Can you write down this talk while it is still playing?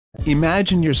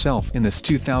Imagine yourself in this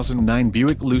 2009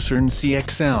 Buick Lucerne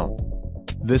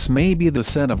CXL. This may be the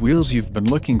set of wheels you've been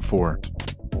looking for.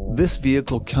 This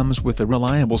vehicle comes with a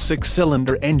reliable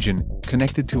 6-cylinder engine,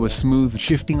 connected to a smooth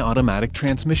shifting automatic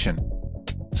transmission.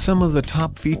 Some of the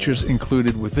top features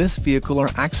included with this vehicle are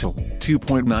axle,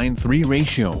 2.93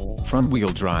 ratio, front-wheel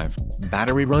drive,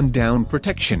 battery run-down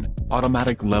protection,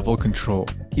 automatic level control,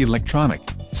 electronic,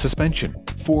 suspension,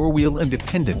 4-wheel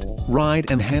independent,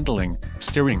 ride and handling,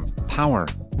 steering, power,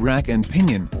 rack and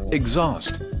pinion,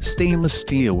 exhaust, stainless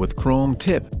steel with chrome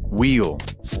tip, wheel,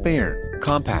 spare,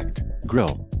 compact,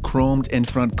 grille, chromed and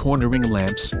front cornering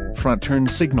lamps, front turn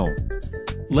signal.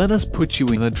 Let us put you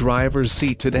in the driver's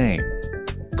seat today.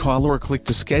 Call or click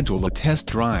to schedule a test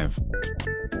drive.